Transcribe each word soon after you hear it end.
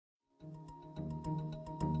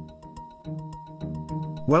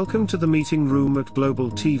Welcome to the meeting room at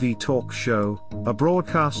Global TV Talk Show, a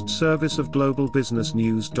broadcast service of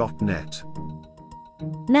globalbusinessnews.net.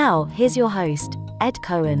 Now, here's your host, Ed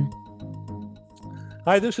Cohen.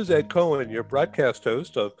 Hi, this is Ed Cohen, your broadcast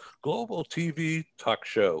host of Global TV Talk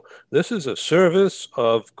Show. This is a service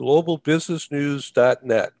of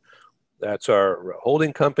globalbusinessnews.net. That's our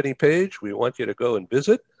holding company page. We want you to go and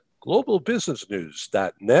visit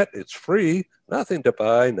globalbusinessnews.net. It's free, nothing to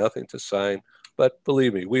buy, nothing to sign. But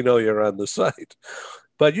believe me, we know you're on the site.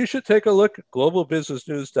 But you should take a look at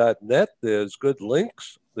globalbusinessnews.net. There's good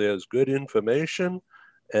links, there's good information,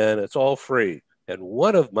 and it's all free. And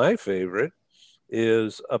one of my favorite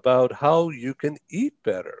is about how you can eat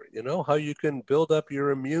better, how you can build up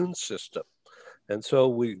your immune system. And so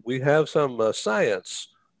we have some science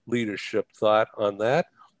leadership thought on that,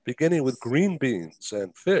 beginning with green beans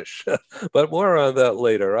and fish. But more on that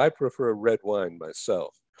later. I prefer red wine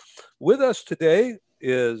myself. With us today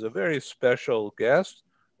is a very special guest.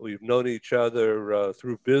 We've known each other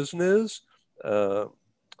through business for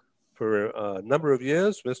a number of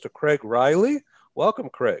years, Mr. Craig Reilly. Welcome,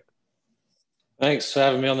 Craig. Thanks for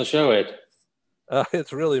having me on the show, Ed.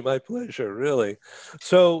 It's really my pleasure, really.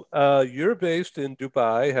 So you're based in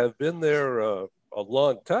Dubai, have been there a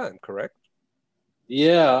long time, correct?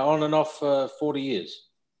 Yeah, on and off 40 years.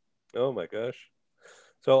 Oh, my gosh.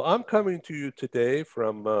 So I'm coming to you today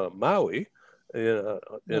from Maui in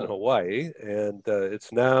Hawaii, and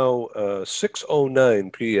it's now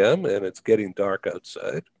 6:09 p.m., and it's getting dark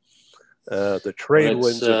outside. The trade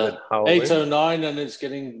winds have been howling. 8:09 and it's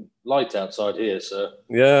getting light outside here, so.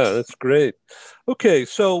 Yeah, that's great. Okay,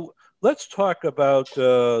 so let's talk about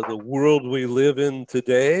the world we live in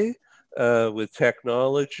today with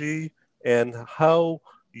technology and how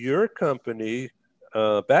your company,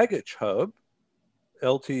 Baggage Hub,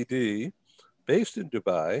 Ltd., based in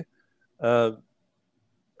Dubai,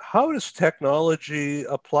 how does technology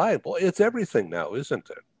apply? Boy, it's everything now, isn't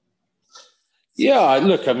it? Yeah,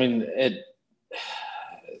 look, I mean,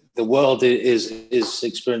 the world is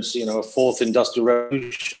experiencing, a fourth industrial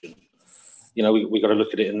revolution. We got to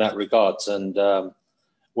look at it in that regards. And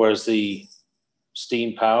whereas the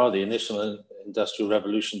steam power, the initial industrial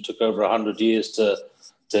revolution, took over 100 years to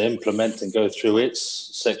implement and go through its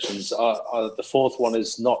sections, the fourth one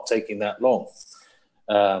is not taking that long.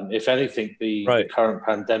 If anything, the current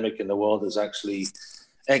pandemic in the world is actually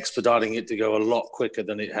expediting it to go a lot quicker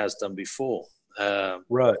than it has done before.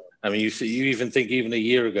 Right. I mean, you even think even a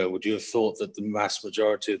year ago, would you have thought that the mass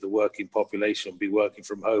majority of the working population would be working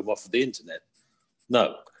from home off of the internet?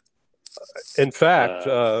 No. In fact,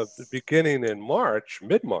 beginning in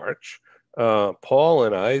mid-March, Paul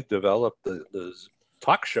and I developed the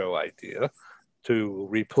talk show idea to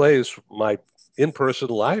replace my in-person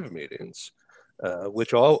live meetings,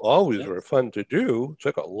 which always were fun to do.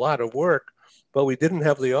 Took a lot of work, but we didn't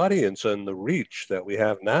have the audience and the reach that we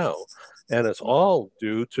have now. And it's all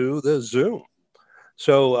due to the Zoom.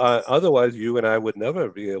 So otherwise, you and I would never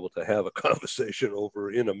be able to have a conversation over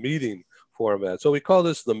in a meeting format. So we call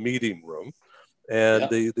this the meeting room. And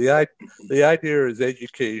the idea is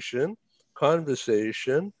education,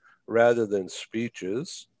 conversation, rather than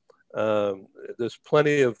speeches. There's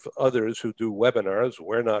plenty of others who do webinars.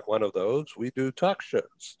 We're not one of those. We do talk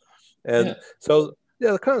shows. And so,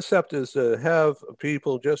 the concept is to have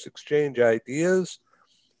people just exchange ideas.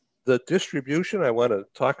 The distribution, I want to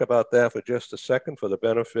talk about that for just a second for the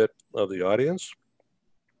benefit of the audience.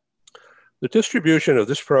 The distribution of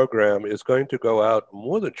this program is going to go out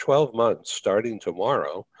more than 12 months starting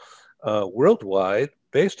tomorrow, worldwide,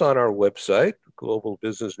 based on our website,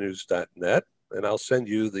 globalbusinessnews.net, and I'll send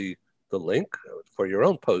you the link for your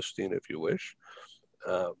own posting if you wish.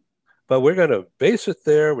 But we're going to base it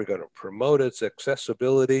there. We're going to promote its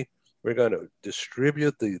accessibility. We're going to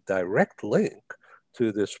distribute the direct link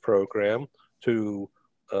to this program to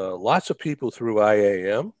lots of people through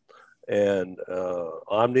IAM and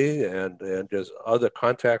Omni and just other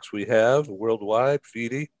contacts we have worldwide,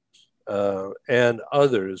 FIDI, and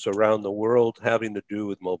others around the world having to do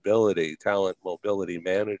with mobility, talent mobility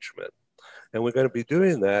management. And we're going to be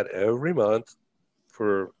doing that every month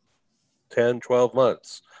for 10, 12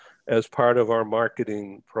 months as part of our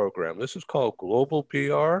marketing program. This is called Global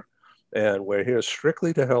PR, and we're here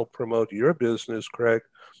strictly to help promote your business, Craig,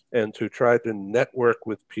 and to try to network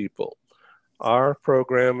with people. Our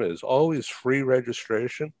program is always free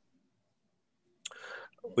registration.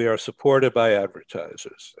 We are supported by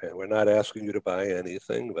advertisers, and we're not asking you to buy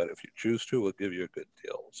anything, but if you choose to, we'll give you a good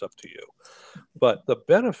deal. It's up to you. But the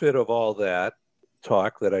benefit of all that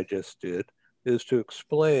talk that I just did is to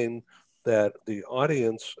explain that the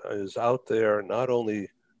audience is out there not only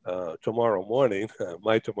tomorrow morning,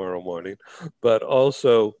 my tomorrow morning, but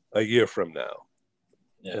also a year from now.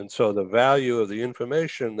 Yeah. And so the value of the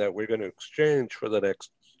information that we're going to exchange for the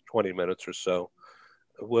next 20 minutes or so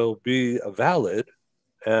will be valid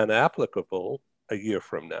and applicable a year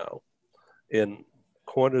from now in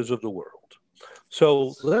corners of the world.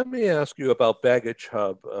 So let me ask you about Baggage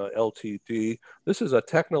Hub Ltd. This is a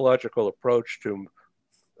technological approach to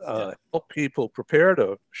help people prepare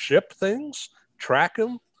to ship things, track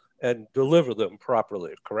them, and deliver them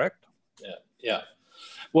properly, correct? Yeah.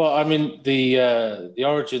 Well, I mean, the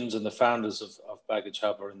origins and the founders of Baggage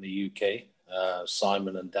Hub are in the UK,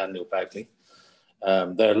 Simon and Daniel Bagley.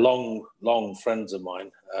 They're long friends of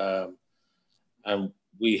mine. And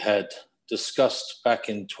we had discussed back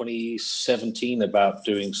in 2017 about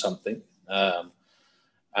doing something.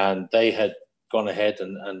 And they had gone ahead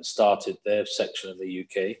and started their section in the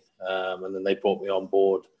UK. And then they brought me on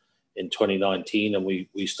board in 2019, and we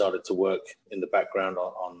started to work in the background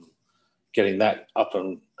on getting that up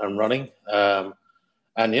and running.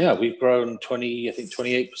 And yeah, we've grown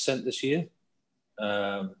 28% this year.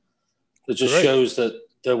 It just shows that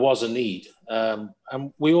there was a need.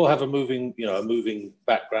 And we all have a moving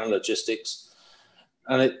background, logistics.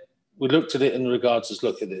 And we looked at it in regards as,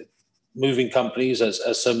 look at it, moving companies,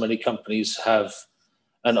 as so many companies have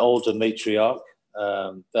an older matriarch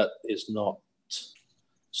that is not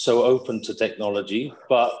so open to technology,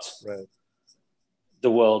 but the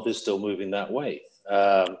world is still moving that way.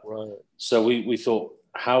 So we thought,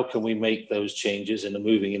 how can we make those changes in a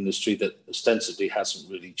moving industry that ostensibly hasn't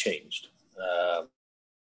really changed?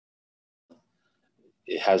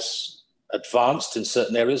 It has advanced in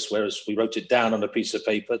certain areas, whereas we wrote it down on a piece of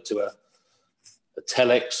paper to a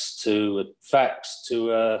telex, to a fax,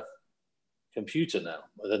 to a computer now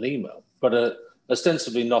with an email. But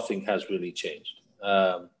ostensibly nothing has really changed.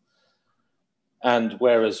 And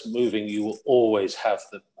whereas moving, you will always have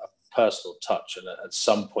a personal touch, and at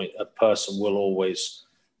some point a person will always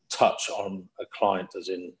touch on a client, as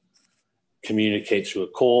in communicate through a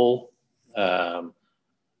call,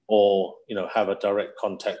 or have a direct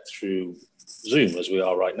contact through Zoom, as we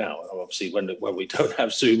are right now. Obviously, when we don't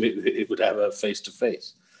have Zoom, it would have a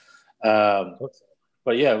face-to-face.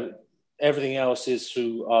 But yeah, everything else is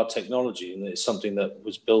through our technology, and it's something that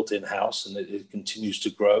was built in-house, and it continues to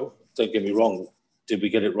grow. Don't get me wrong. Did we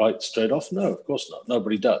get it right straight off? No, of course not.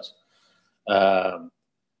 Nobody does.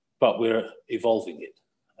 But we're evolving it.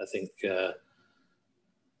 I think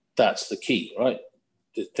that's the key, right?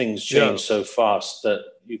 Things change so fast that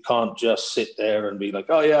you can't just sit there and be like,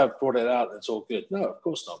 oh yeah, I've brought it out, it's all good. No, of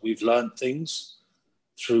course not. We've learned things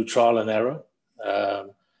through trial and error.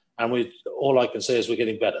 And all I can say is we're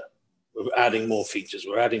getting better. We're adding more features.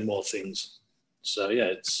 We're adding more things. So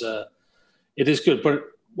yeah, it is good. But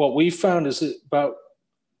what we found is about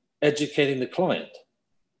educating the client.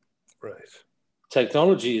 Right.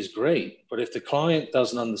 Technology is great, but if the client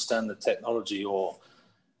doesn't understand the technology or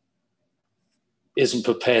isn't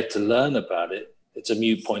prepared to learn about it, it's a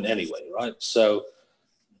moot point anyway, right? So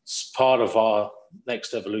it's part of our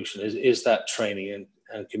next evolution is that training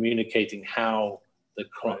and communicating how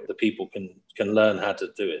the people can learn how to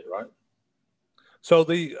do it, right? So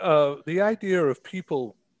the idea of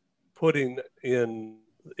people putting in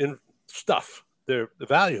stuff, their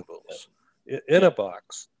valuables, in a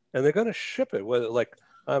box, and they're going to ship it. Whether, like,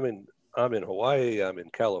 I'm in Hawaii, I'm in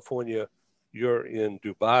California, you're in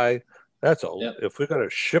Dubai. If we're going to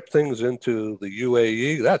ship things into the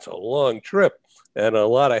UAE, that's a long trip and a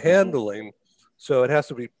lot of handling. So it has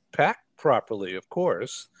to be packed properly, of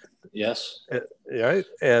course. Yes. Right.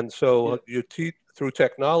 And so you teach through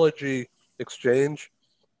technology exchange,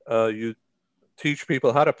 you teach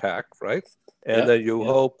people how to pack, right? And then you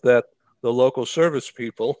hope that the local service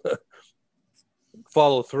people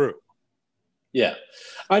follow through. Yeah.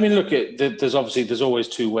 I mean, look, there's always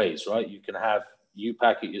two ways, right? You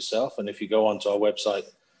pack it yourself. And if you go onto our website,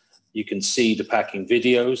 you can see the packing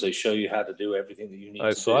videos. They show you how to do everything that you need to do.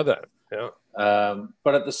 I saw that, yeah.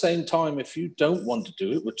 But at the same time, if you don't want to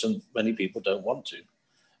do it, which many people don't want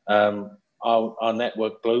to, our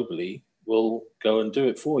network globally will go and do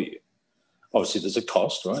it for you. Obviously, there's a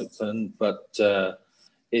cost, right? But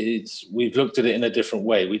we've looked at it in a different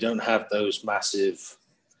way. We don't have those massive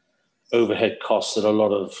overhead costs that a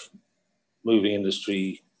lot of moving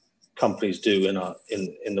industry companies do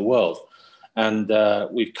in the world, and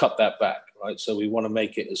we've cut that back, right? So we want to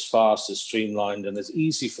make it as fast, as streamlined, and as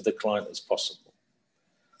easy for the client as possible.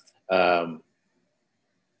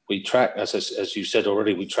 We track, as you said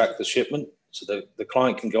already, we track the shipment, so the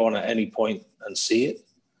client can go on at any point and see it,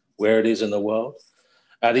 where it is in the world.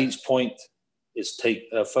 At each point,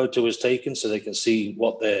 a photo is taken so they can see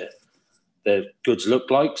what their goods look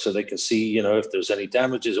like, so they can see, you know, if there's any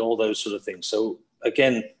damages, all those sort of things. So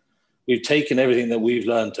again, we've taken everything that we've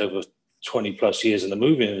learned over 20 plus years in the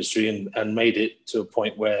movie industry and made it to a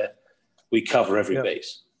point where we cover every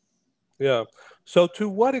base. Yeah. So to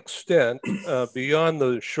what extent, beyond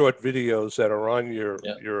the short videos that are on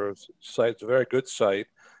your site, it's a very good site,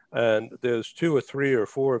 and there's 2 or 3 or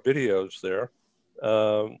 4 videos there,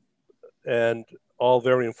 and all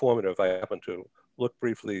very informative. I happen to look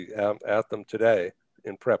briefly at them today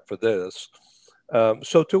in prep for this.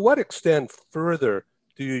 So to what extent further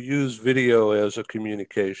do you use video as a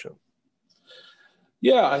communication?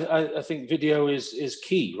 Yeah, I think video is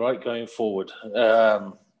key, right, going forward.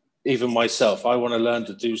 Even myself, I want to learn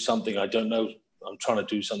to do something I don't know. I'm trying to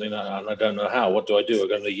do something and I don't know how. What do? I go to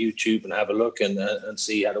YouTube and have a look and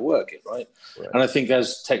see how to work it, right? And I think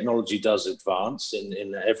as technology does advance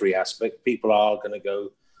in every aspect, people are going to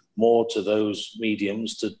go more to those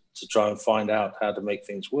mediums to try and find out how to make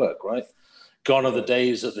things work, right? Gone are the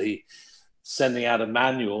days of the sending out a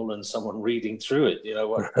manual and someone reading through it. You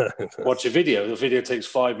know, watch a video. The video takes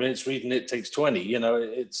 5 minutes. Reading it takes 20. You know,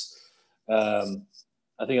 it's.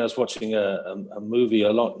 I think I was watching a movie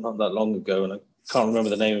not that long ago, and I can't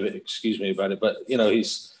remember the name of it. Excuse me about it, but you know,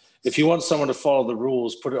 if you want someone to follow the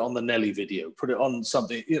rules, put it on the Nelly video. Put it on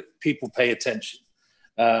something people pay attention.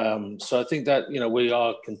 So I think that, you know, we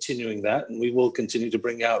are continuing that, and we will continue to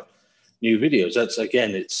bring out new videos. That's,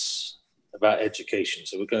 again, it's about education.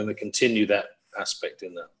 So we're going to continue that aspect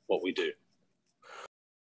in what we do.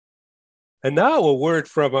 And now a word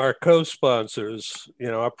from our co-sponsors. You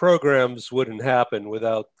know, our programs wouldn't happen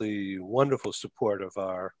without the wonderful support of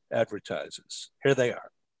our advertisers. Here they are.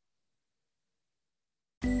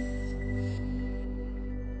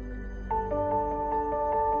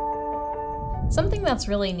 Something that's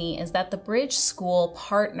really neat is that the Bridge School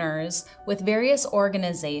partners with various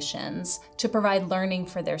organizations to provide learning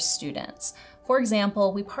for their students. For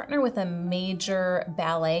example, we partner with a major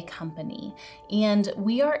ballet company, and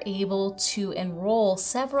we are able to enroll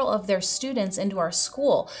several of their students into our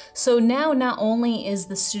school. So now not only is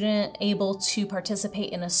the student able to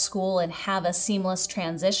participate in a school and have a seamless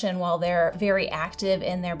transition while they're very active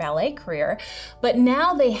in their ballet career, but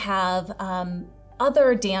now they have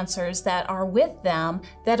other dancers that are with them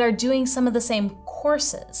that are doing some of the same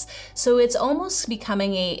courses. So it's almost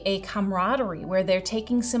becoming a camaraderie where they're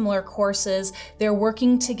taking similar courses, they're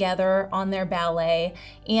working together on their ballet,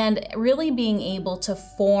 and really being able to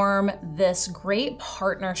form this great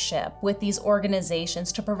partnership with these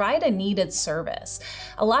organizations to provide a needed service.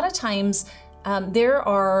 A lot of times there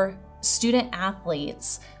are student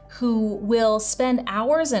athletes who will spend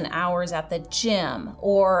hours and hours at the gym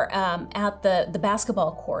or at the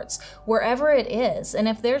basketball courts, wherever it is. And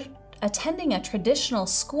if they're attending a traditional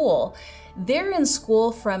school, they're in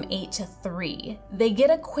school from 8 to 3. They get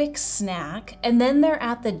a quick snack, and then they're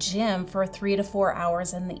at the gym for 3 to 4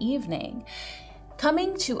 hours in the evening.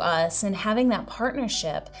 Coming to us and having that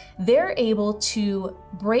partnership, they're able to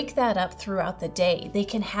break that up throughout the day. They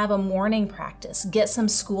can have a morning practice, get some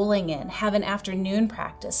schooling in, have an afternoon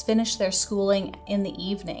practice, finish their schooling in the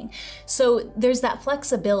evening. So there's that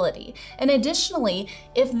flexibility. And additionally,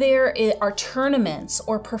 if there are tournaments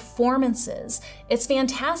or performances, it's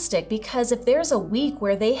fantastic because if there's a week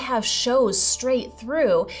where they have shows straight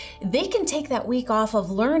through, they can take that week off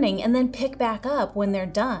of learning and then pick back up when they're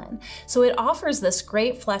done. So it offers this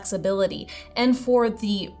great flexibility. And for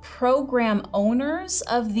the program owners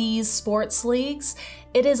of these sports leagues,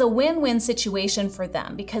 it is a win-win situation for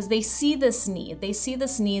them because they see this need. They see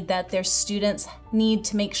this need that their students need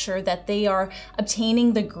to make sure that they are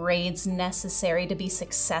obtaining the grades necessary to be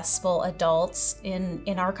successful adults in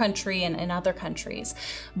our country and in other countries.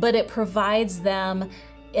 But it provides them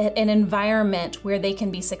an environment where they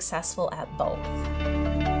can be successful at both.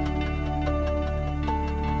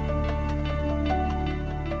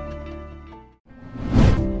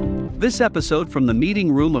 This episode from the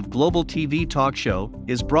meeting room of Global TV Talk Show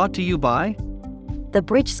is brought to you by The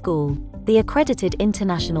Bridge School, the accredited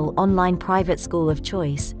international online private school of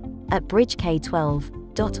choice at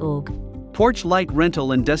bridgek12.org. Porch Light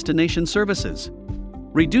Rental and Destination Services.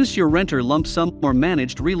 Reduce your renter lump sum or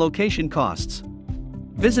managed relocation costs.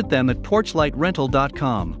 Visit them at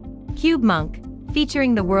porchlightrental.com. Cube Monk,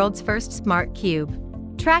 featuring the world's first smart cube.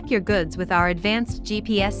 Track your goods with our advanced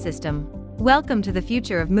GPS system. Welcome to the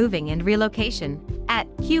future of moving and relocation at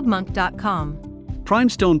cubemonk.com.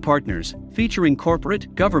 Primestone Partners, featuring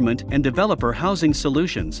corporate, government, and developer housing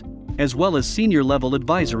solutions, as well as senior-level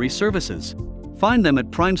advisory services. Find them at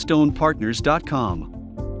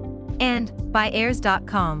primestonepartners.com. And by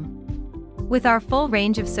heirs.com. With our full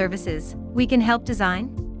range of services, we can help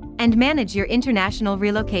design and manage your international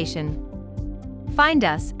relocation. Find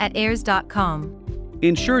us at airs.com.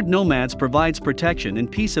 Insured Nomads provides protection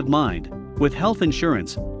and peace of mind with health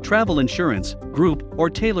insurance, travel insurance, group, or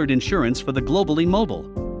tailored insurance for the globally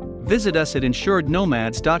mobile. Visit us at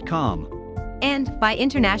insurednomads.com. And by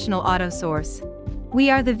International Auto Source. We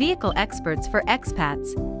are the vehicle experts for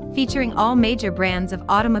expats, featuring all major brands of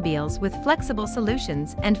automobiles with flexible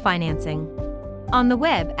solutions and financing. On the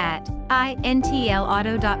web at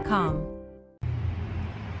intlauto.com.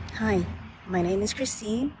 Hi, my name is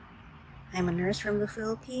Christine. I'm a nurse from the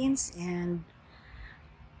Philippines, and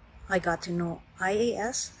I got to know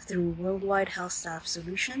IAS through Worldwide Health Staff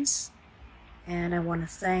Solutions. And I want to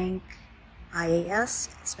thank IAS,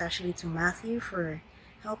 especially to Matthew, for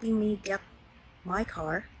helping me get my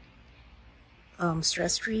car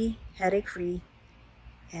stress-free, headache-free.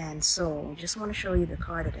 And so I just want to show you the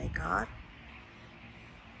car that I got.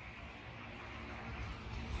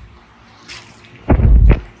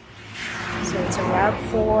 So it's a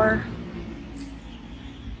RAV4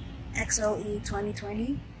 XLE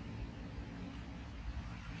 2020.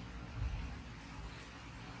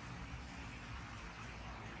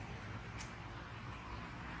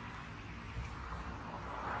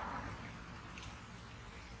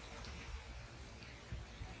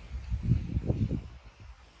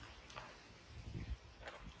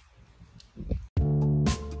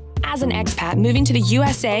 As an expat moving to the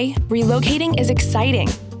USA, relocating is exciting,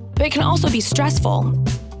 but it can also be stressful.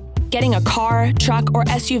 Getting a car, truck, or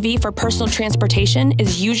SUV for personal transportation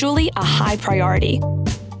is usually a high priority.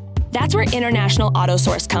 That's where International Auto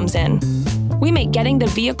Source comes in. We make getting the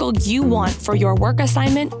vehicle you want for your work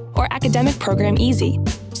assignment or academic program easy,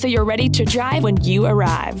 so you're ready to drive when you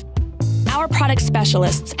arrive. Our product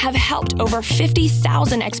specialists have helped over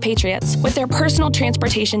 50,000 expatriates with their personal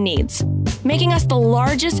transportation needs, making us the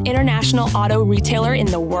largest international auto retailer in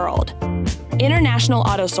the world. International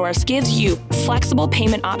Auto Source gives you flexible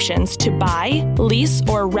payment options to buy, lease,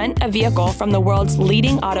 or rent a vehicle from the world's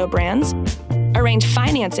leading auto brands, arrange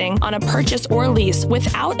financing on a purchase or lease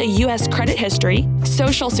without a U.S. credit history,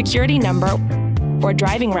 social security number, or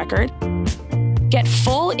driving record, get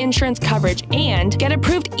full insurance coverage, and get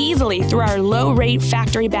approved easily through our low-rate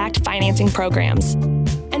factory-backed financing programs.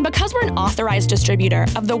 And because we're an authorized distributor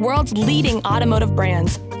of the world's leading automotive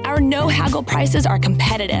brands, our no-haggle prices are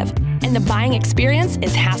competitive, and the buying experience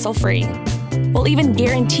is hassle-free. We'll even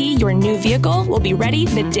guarantee your new vehicle will be ready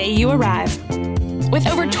the day you arrive. With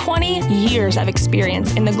over 20 years of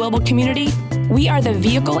experience in the global community, we are the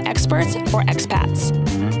vehicle experts for expats.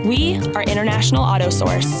 We are International Auto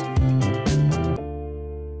Source.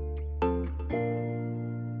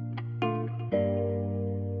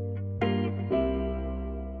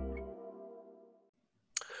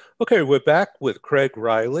 Okay, we're back with Craig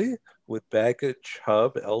Reilly with Baggage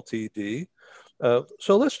Hub Ltd.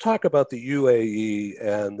 So let's talk about the UAE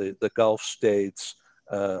and the Gulf states.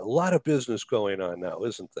 A lot of business going on now,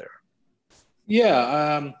 isn't there?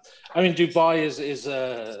 Yeah, I mean, Dubai is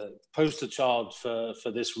a poster child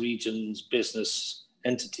for this region's business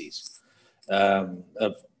entities. A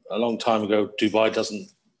long time ago, Dubai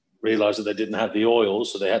doesn't realize that they didn't have the oil,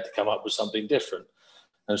 so they had to come up with something different.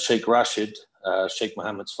 And Sheikh Rashid, Sheikh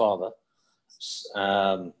Mohammed's father,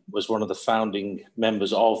 was one of the founding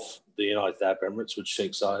members of the United Arab Emirates with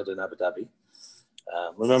Sheikh Zayed in Abu Dhabi.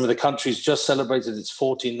 Remember, the country's just celebrated its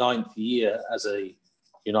 49th year as a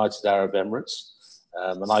United Arab Emirates,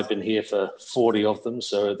 and I've been here for 40 of them,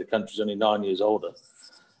 so the country's only 9 years older.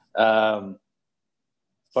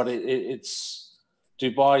 But it's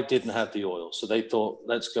Dubai didn't have the oil, so they thought,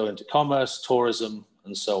 let's go into commerce, tourism,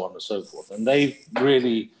 and so on and so forth. And they've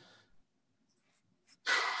really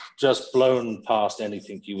just blown past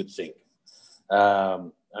anything you would think.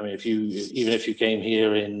 I mean, even if you came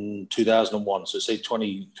here in 2001, so say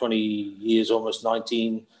 20 years, almost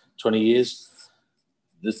 19, 20 years,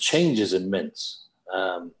 the change is immense.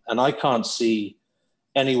 And I can't see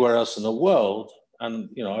anywhere else in the world, and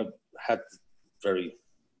I've had very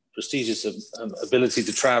prestigious ability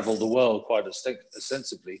to travel the world quite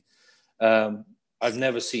extensively. I've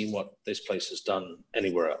never seen what this place has done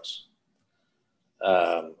anywhere else.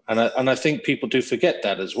 And I think people do forget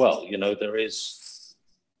that as well. There is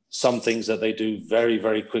some things that they do very,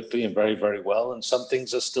 very quickly and very, very well, and some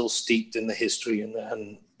things are still steeped in the history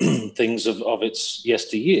and things of its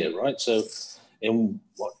yesteryear, right? So in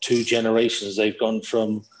 2 generations, they've gone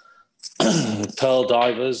from pearl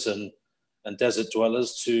divers and desert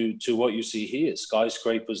dwellers to what you see here: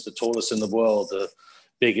 skyscrapers, the tallest in the world, the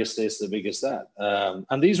biggest this, the biggest that.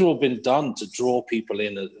 And these have all been done to draw people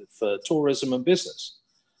in for tourism and business.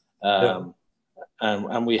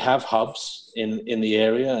 and we have hubs in the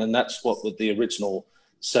area, and that's what the original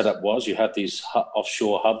setup was. You have these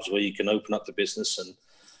offshore hubs where you can open up the business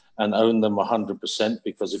and own them 100%,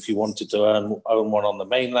 because if you wanted to own one on the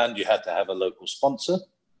mainland, you had to have a local sponsor.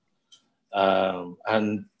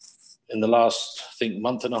 And in the last, I think,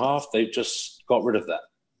 month and a half, they've just got rid of that.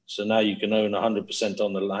 So now you can own 100%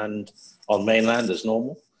 on the land, on mainland as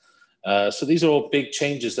normal. So these are all big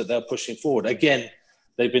changes that they're pushing forward. Again,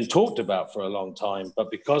 they've been talked about for a long time,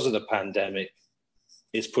 but because of the pandemic,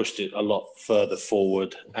 it's pushed it a lot further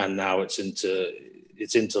forward, and now it's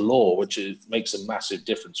into law, which makes a massive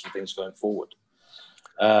difference for things going forward.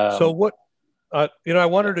 So what, I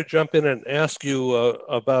wanted to jump in and ask you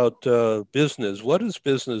about business. What does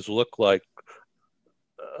business look like,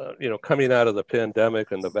 coming out of the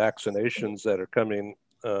pandemic and the vaccinations that are coming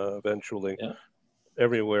eventually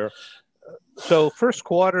everywhere? So first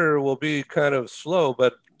quarter will be kind of slow,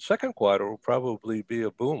 but second quarter will probably be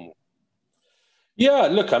a boom. Yeah,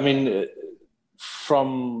 look, I mean,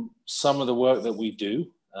 from some of the work that we do,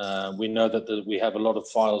 we know that we have a lot of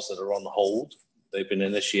files that are on hold. They've been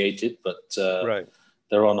initiated, but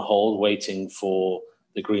they're on hold waiting for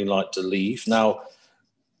the green light to leave. Now,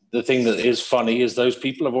 the thing that is funny is those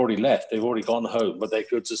people have already left. They've already gone home, but their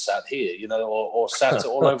goods are sat here, or sat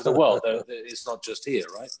all over the world. It's not just here,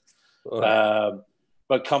 right?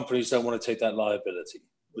 But companies don't want to take that liability,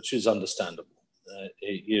 which is understandable.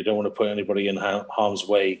 You don't want to put anybody in harm's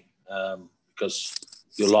way because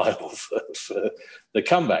you're liable for the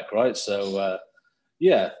comeback, right? So,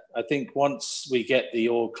 I think once we get the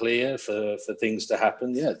all clear for things to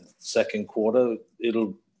happen, second quarter,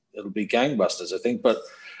 it'll be gangbusters, I think. But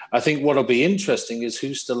I think what'll be interesting is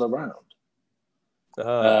who's still around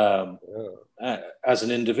as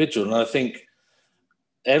an individual. And I think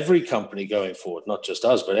every company going forward, not just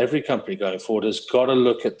us, but every company going forward has got to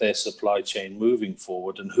look at their supply chain moving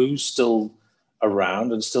forward and who's still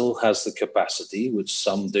around and still has the capacity, which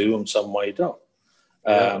some do and some way don't.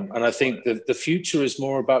 And I think that the future is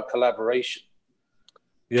more about collaboration.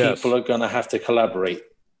 Yes. People are going to have to collaborate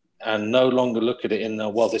and no longer look at it in,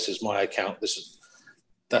 well, this is my account.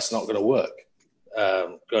 That's not going to work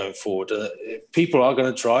going forward. People are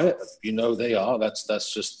going to try it. They are.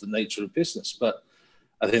 That's just the nature of business. But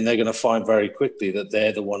I think they're going to find very quickly that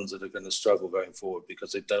they're the ones that are going to struggle going forward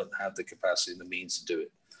because they don't have the capacity and the means to do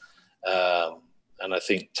it. And I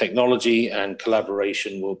think technology and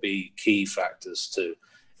collaboration will be key factors to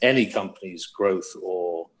any company's growth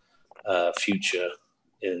or future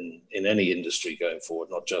in any industry going forward,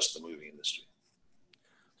 not just the movie industry.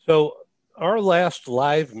 So our last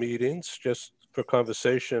live meetings, just for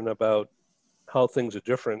conversation about how things are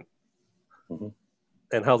different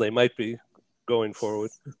and how they might be going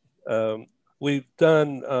forward. We've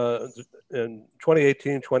done, in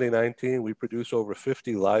 2018, 2019, we produced over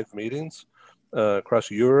 50 live meetings across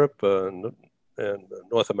Europe and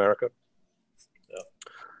North America.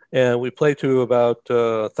 And we play to about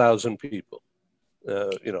 1,000 people,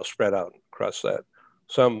 spread out across that.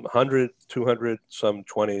 Some 100, 200, some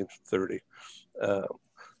 20, 30.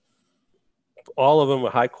 All of them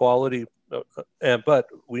are high quality, but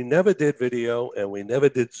we never did video and we never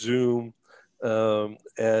did Zoom.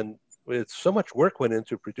 And it's so much work went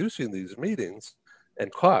into producing these meetings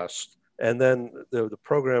and cost, and then the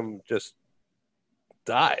program just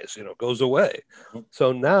dies, goes away.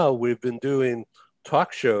 So now we've been doing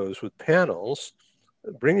talk shows with panels,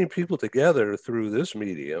 bringing people together through this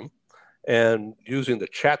medium and using the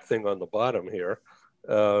chat thing on the bottom here,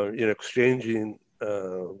 exchanging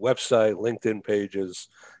website, LinkedIn pages,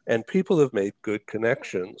 and people have made good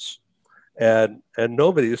connections. And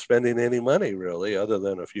nobody is spending any money really, other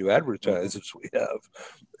than a few advertisers we have,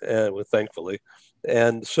 and thankfully.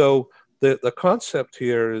 And so the concept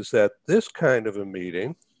here is that this kind of a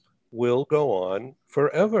meeting will go on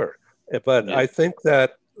forever. But I think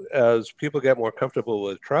that as people get more comfortable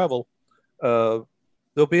with travel, there'll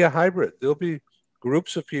be a hybrid. There'll be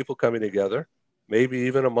groups of people coming together, maybe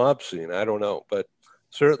even a mob scene, I don't know, but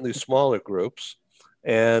certainly smaller groups.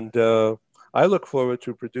 And I look forward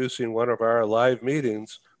to producing one of our live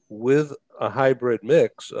meetings with a hybrid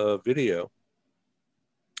mix of video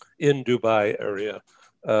in Dubai area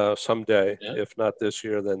someday, if not this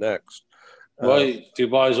year, then next. Well,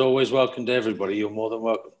 Dubai is always welcome to everybody. You're more than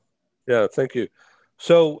welcome. Yeah, thank you.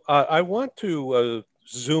 So I want to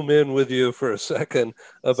zoom in with you for a second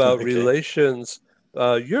about relations.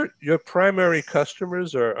 Your primary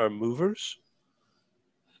customers are movers?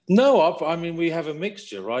 No, I mean, we have a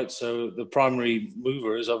mixture, right? So the primary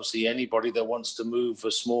mover is obviously anybody that wants to move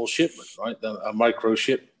a small shipment, right? A micro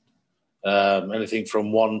ship, anything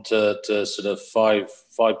from 1 to sort of five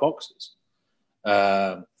boxes.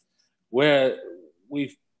 Where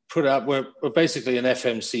we've put out, we're basically an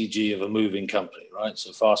FMCG of a moving company, right?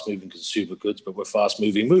 So fast moving consumer goods, but we're fast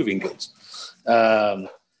moving goods.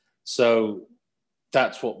 So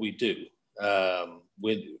that's what we do.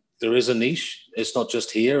 There is a niche. It's not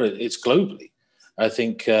just here, it's globally. I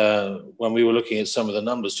think when we were looking at some of the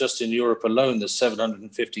numbers, just in Europe alone, there's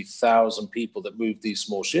 750,000 people that move these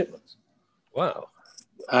small shipments. Wow.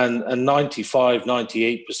 And 95,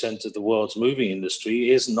 98% of the world's moving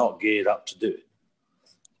industry is not geared up to do it.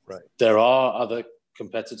 Right. There are other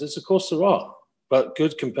competitors, of course there are, but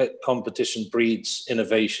good competition breeds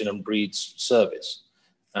innovation and breeds service.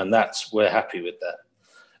 And we're happy with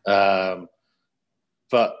that.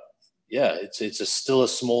 But yeah, it's still a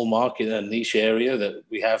small market in a niche area that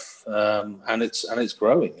we have, and it's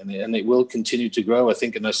growing, and it will continue to grow. I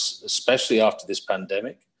think, and especially after this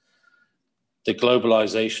pandemic, the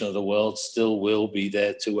globalization of the world still will be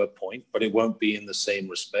there to a point, but it won't be in the same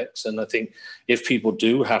respects. And I think if people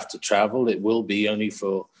do have to travel, it will be only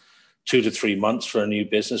for 2 to 3 months for a new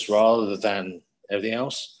business rather than everything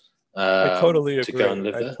else. I totally agree. To go and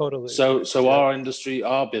live there. So yeah. Our industry,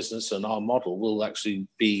 our business, and our model will actually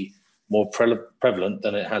be more prevalent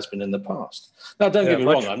than it has been in the past. Now, don't get me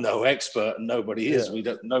wrong, I'm no expert, and nobody is.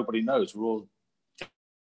 Nobody knows. We're all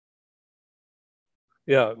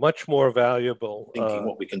much more valuable. Thinking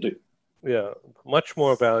what we can do. Yeah, much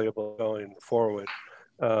more valuable going forward.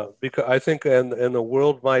 Because I think, and the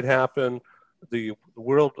world might happen, the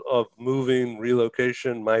world of moving,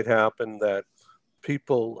 relocation might happen, that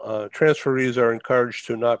people, transferees are encouraged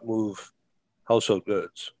to not move household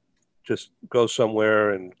goods. Just go somewhere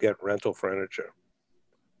and get rental furniture.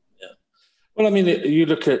 Yeah. Well, I mean, you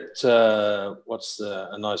look at what's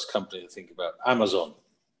a nice company to think about, Amazon.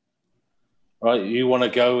 Right, you want to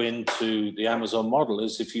go into the Amazon model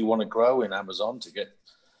is if you want to grow in Amazon to get,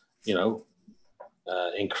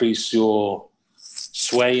 increase your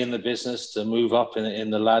sway in the business, to move up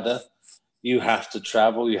in the ladder, you have to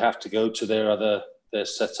travel, you have to go to their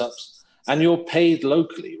setups, and you're paid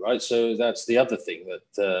locally, right? So that's the other thing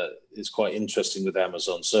that is quite interesting with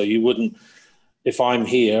Amazon. So you wouldn't, if I'm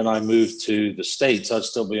here and I move to the States, I'd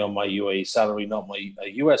still be on my UAE salary, not my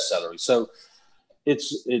US salary. So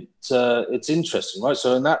it's interesting, right?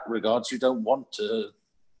 So in that regards, you don't want to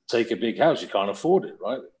take a big house. You can't afford it,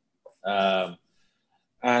 right?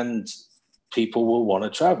 And people will want to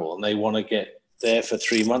travel, and they want to get there for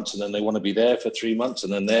 3 months, and then they want to be there for 3 months,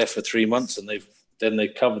 and then there for 3 months, and they've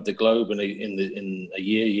covered the globe in a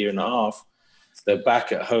year and a half. They're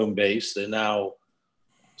back at home base. They're now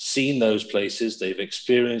seen those places. They've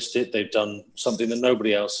experienced it. They've done something that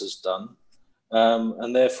nobody else has done.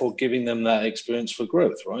 And therefore giving them that experience for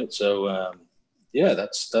growth, right? So,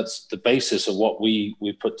 that's the basis of what we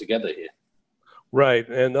put together here. Right,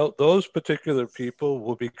 and those particular people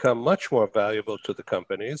will become much more valuable to the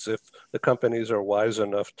companies if the companies are wise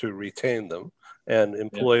enough to retain them and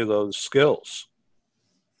employ those skills.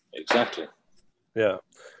 Exactly. Yeah.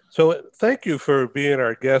 So thank you for being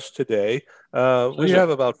our guest today. We have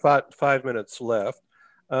about 5 minutes left.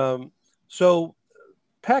 So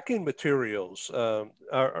packing materials,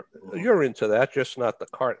 you're into that, just not the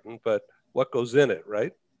carton, but what goes in it,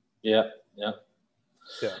 right? Yeah.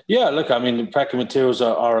 Look, I mean, packing materials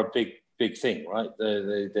are a big thing, right?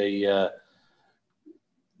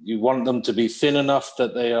 You want them to be thin enough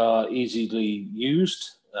that they are easily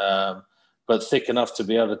used, but thick enough to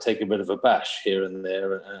be able to take a bit of a bash here and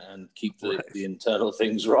there and keep the internal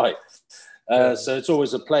things right. So it's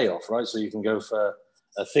always a playoff, right? So you can go for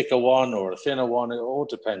a thicker one or a thinner one. It all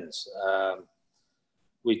depends.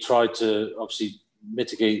 We try to obviously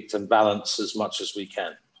mitigate and balance as much as we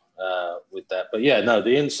can with that. But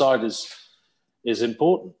the inside is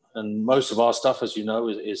important. And most of our stuff, as you know,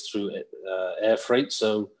 is through air freight.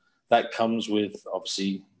 So that comes with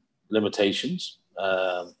obviously limitations.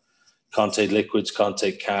 Can't take liquids, can't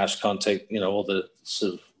take cash, can't take, all the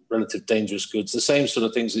sort of relative dangerous goods, the same sort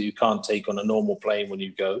of things that you can't take on a normal plane when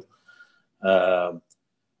you go.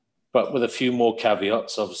 But with a few more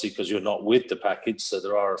caveats, obviously, because you're not with the package. So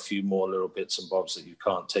there are a few more little bits and bobs that you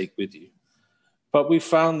can't take with you. But we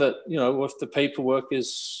found that, if the paperwork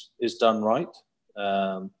is done right,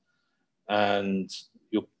 and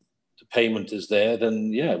the payment is there, then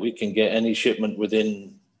we can get any shipment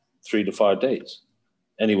within 3 to 5 days,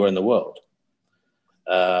 anywhere in the world.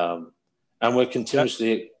 And we're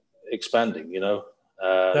continuously expanding,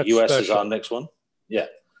 US is our next one. Yeah.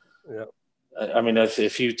 I mean,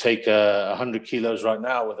 if you take 100 kilos right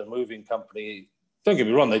now with a moving company, don't get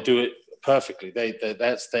me wrong, they do it perfectly.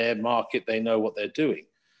 That's their market. They know what they're doing.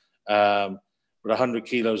 But 100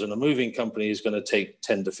 kilos in a moving company is going to take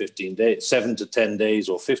 10 to 15 days, 7 to 10 days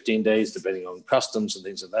or 15 days, depending on customs and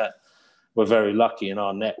things like that. We're very lucky in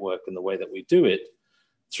our network and the way that we do it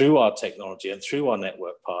through our technology and through our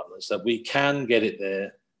network partners that we can get it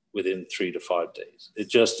there within 3 to 5 days. It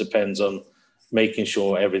just depends on making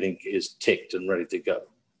sure everything is ticked and ready to go.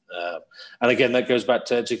 And again, that goes back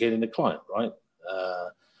to educating the client, right?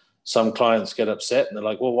 Some clients get upset and they're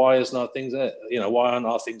like, well, why isn't our things there? Why aren't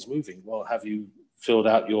our things moving? Well, have you filled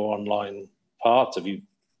out your online part? Have you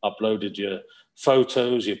uploaded your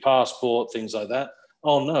photos, your passport, things like that?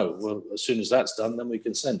 Oh, no. Well, as soon as that's done, then we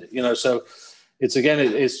can send it. So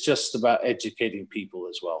it's just about educating people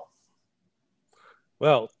as well.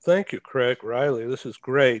 Well, thank you, Craig, Reilly. This is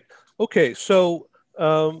great. Okay, so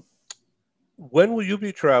when will you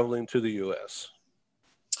be traveling to the U.S.?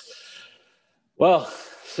 Well,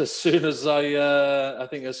 as soon as I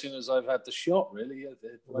think as soon as I've had the shot, really.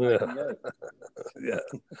 Yeah,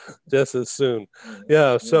 just as soon.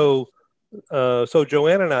 Yeah. So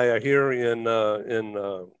Joanne and I are here in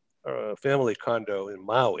a family condo in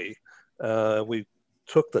Maui. We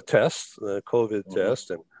took the test, the COVID test,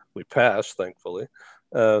 and we passed, thankfully.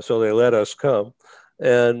 So they let us come,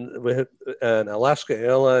 and Alaska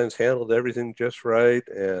Airlines handled everything just right,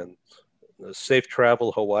 and the Safe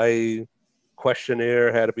Travel Hawaii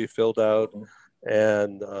questionnaire had to be filled out,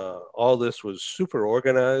 and all this was super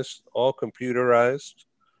organized, all computerized,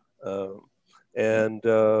 and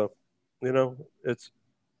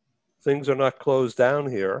things are not closed down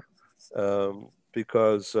here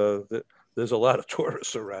because there's a lot of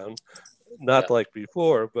tourists around, not like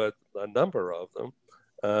before, but a number of them,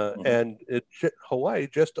 and Hawaii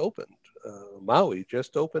just opened, Maui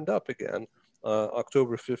just opened up again,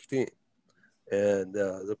 October 15th. And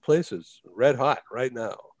the place is red hot right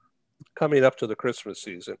now, coming up to the Christmas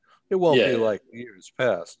season. It won't be like years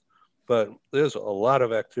past, but there's a lot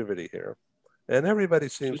of activity here. And everybody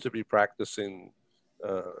seems to be practicing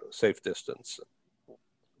safe distance.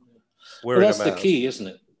 Well, that's the key, isn't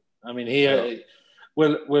it? I mean, here,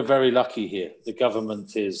 we're very lucky here. The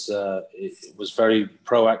government was very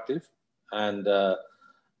proactive, and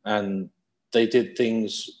they did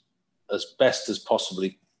things as best as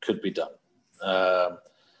possibly could be done.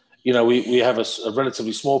 We have a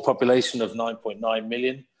relatively small population of 9.9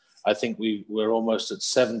 million. I think we're almost at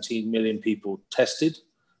 17 million people tested.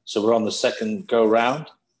 So we're on the second go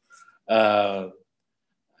round. And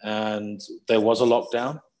there was a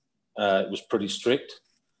lockdown. It was pretty strict,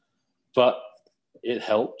 but it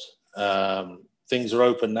helped. Things are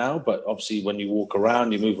open now, but obviously when you walk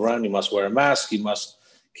around, you move around, you must wear a mask, you must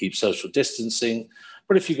keep social distancing.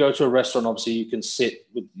 But if you go to a restaurant, obviously you can sit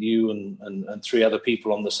with you and 3 other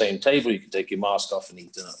people on the same table. You can take your mask off and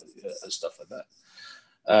eat and stuff like that.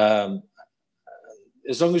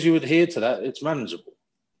 As long as you adhere to that, it's manageable.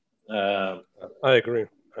 I agree.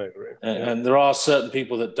 And there are certain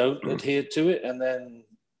people that don't adhere to it, and then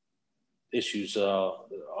issues are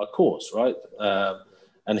caused, right?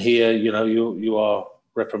 And here, you are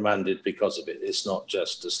reprimanded because of it. It's not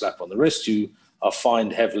just a slap on the wrist. You are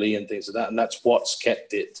fined heavily and things like that. And that's what's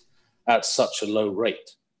kept it at such a low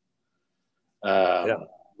rate,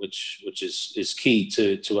 which is key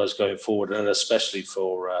to us going forward, and especially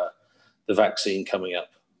for the vaccine coming up.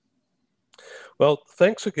 Well,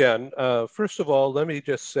 thanks again. First of all, let me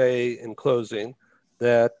just say in closing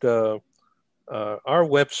that our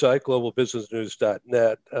website,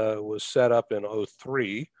 globalbusinessnews.net, was set up in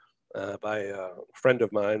 2003 by a friend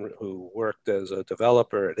of mine who worked as a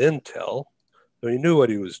developer at Intel. So he knew what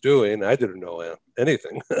he was doing. I didn't know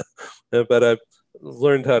anything, but I've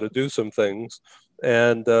learned how to do some things.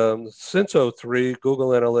 And since 2003, Google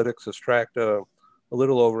Analytics has tracked a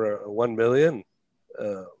little over 1 million,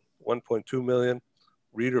 1.2 million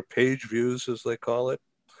reader page views, as they call it.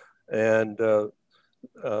 And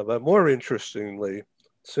but more interestingly,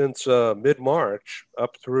 since mid-March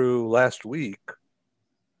up through last week,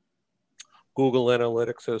 Google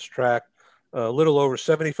Analytics has tracked a little over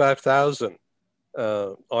 75,000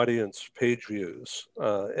 audience page views.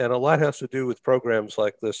 And a lot has to do with programs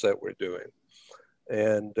like this that we're doing.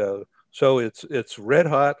 And so it's red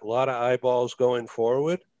hot, a lot of eyeballs going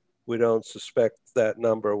forward. We don't suspect that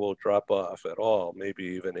number will drop off at all, maybe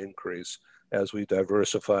even increase as we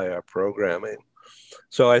diversify our programming.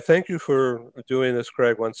 So I thank you for doing this,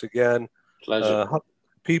 Craig, once again. Pleasure.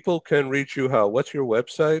 People can reach you how? What's your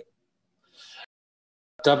website?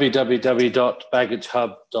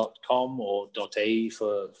 www.baggagehub.com or .ae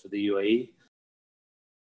for the UAE.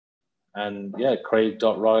 And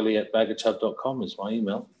craig.reilly@baggagehub.com is my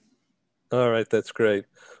email. All right, that's great.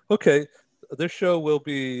 Okay, this show will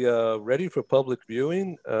be ready for public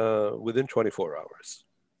viewing within 24 hours.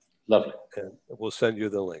 Lovely. And we'll send you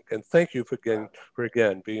the link. And thank you for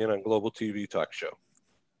again being on Global TV Talk Show.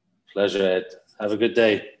 Pleasure, Ed. Have a good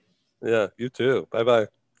day. Yeah, you too. Bye-bye.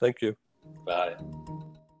 Thank you. Bye.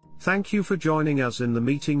 Thank you for joining us in the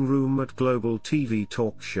meeting room at Global TV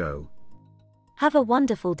Talk Show. Have a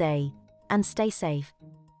wonderful day, and stay safe.